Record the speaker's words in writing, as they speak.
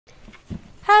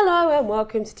Hello and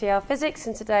welcome to TR Physics,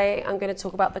 and today I'm going to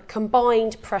talk about the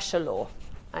combined pressure law.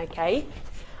 Okay,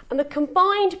 and the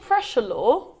combined pressure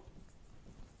law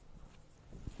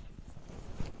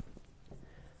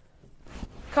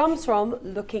comes from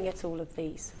looking at all of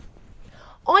these.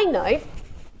 I know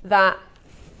that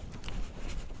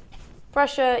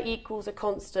pressure equals a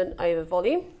constant over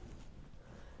volume.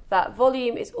 That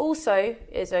volume is also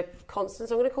a constant,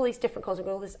 so I'm going to call these different constants.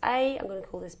 I'm going to call this A, I'm going to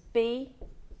call this B,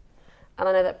 and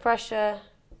I know that pressure,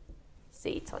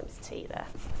 C times T there.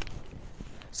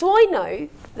 So I know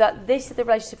that this is the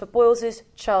relationship for Boyle's,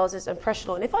 Charles's and pressure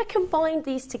law, and if I combine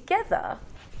these together,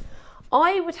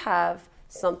 I would have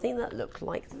something that looked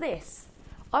like this.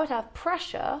 I would have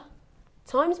pressure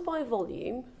times by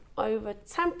volume over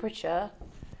temperature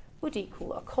would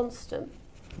equal a constant.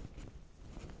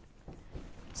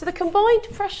 So the combined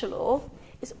pressure law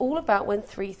is all about when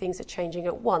three things are changing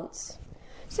at once.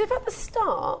 So if at the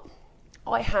start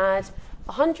I had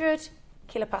 100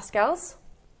 kilopascals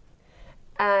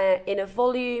in a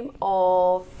volume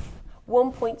of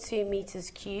 1.2 meters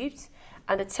cubed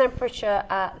and a temperature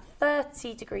at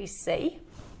 30 degrees C,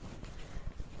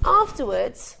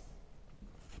 afterwards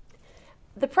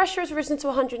the pressure has risen to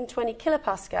 120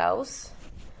 kilopascals.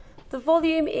 The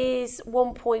volume is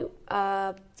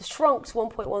shrunk to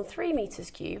 1.13 meters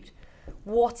cubed.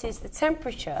 What is the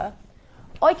temperature?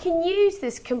 I can use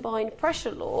this combined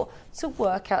pressure law to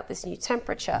work out this new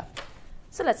temperature.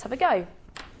 So let's have a go.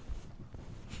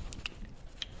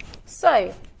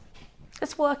 So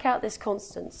let's work out this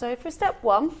constant. So for step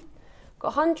one, I've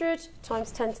got 100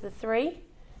 times 10 to the 3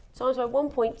 times by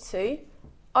 1.2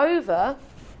 over.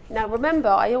 Now remember,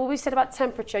 I always said about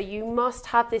temperature, you must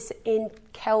have this in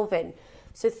Kelvin.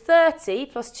 So 30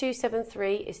 plus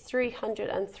 273 is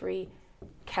 303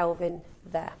 Kelvin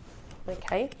there.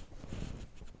 Okay.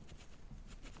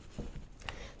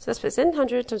 So let's put this in,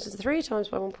 100 times 10 to the 3 times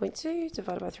by 1.2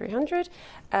 divided by 300.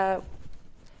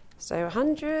 So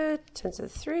 100 times 10 to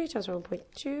the 3 times by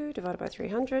 1.2 divided by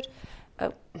 300.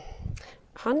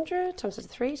 100 times 10 to the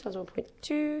 3 times by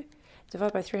 1.2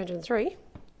 divided by 303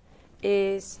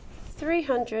 is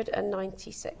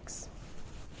 396.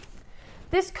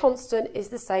 This constant is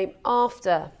the same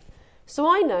after. So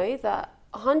I know that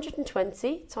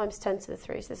 120 times 10 to the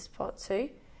 3, so this is part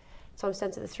 2, times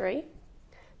 10 to the 3,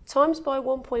 times by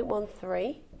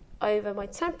 1.13 over my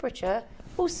temperature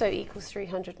also equals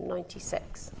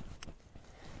 396.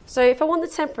 So if I want the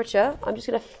temperature, I'm just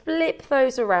going to flip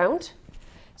those around.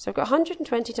 So I've got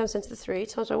 120 times 10 to the 3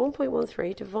 times by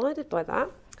 1.13 divided by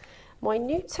that. My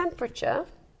new temperature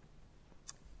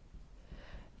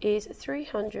is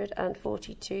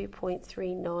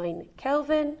 342.39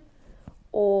 Kelvin,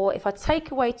 or if I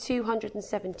take away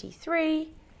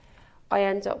 273, I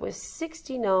end up with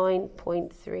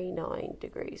 69.39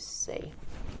 degrees C.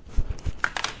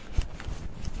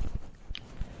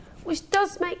 Which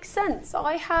does make sense.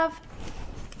 I have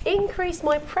increased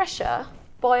my pressure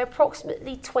by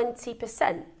approximately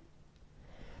 20%,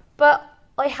 but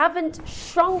I haven't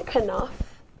shrunk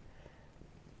enough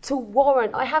to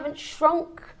warrant, I haven't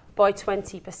shrunk by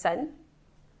 20%,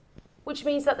 which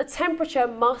means that the temperature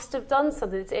must have done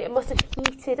something. It must have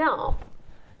heated up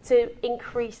to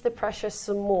increase the pressure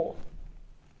some more.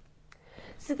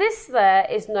 So this there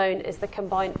is known as the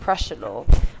combined pressure law.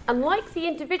 And like the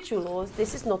individual laws,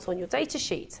 this is not on your data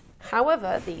sheet.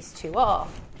 However, these two are.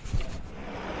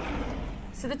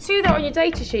 So the two that are on your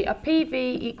data sheet are PV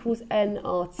equals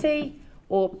nRT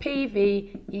or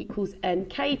PV equals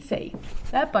nKT.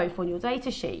 They're both on your data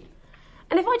sheet.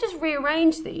 And if I just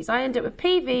rearrange these, I end up with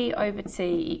PV over T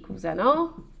equals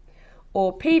nR,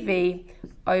 or PV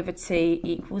over T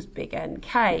equals big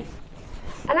NK. And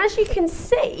as you can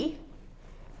see,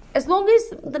 as long as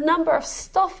the number of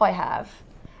stuff I have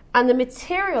and the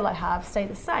material I have stay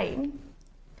the same,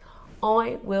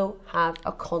 I will have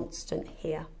a constant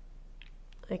here.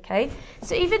 Okay,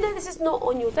 so even though this is not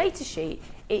on your data sheet,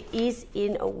 it is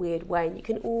in a weird way, and you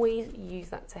can always use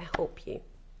that to help you.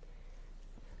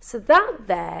 So that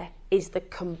there is the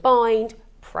combined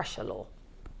pressure law.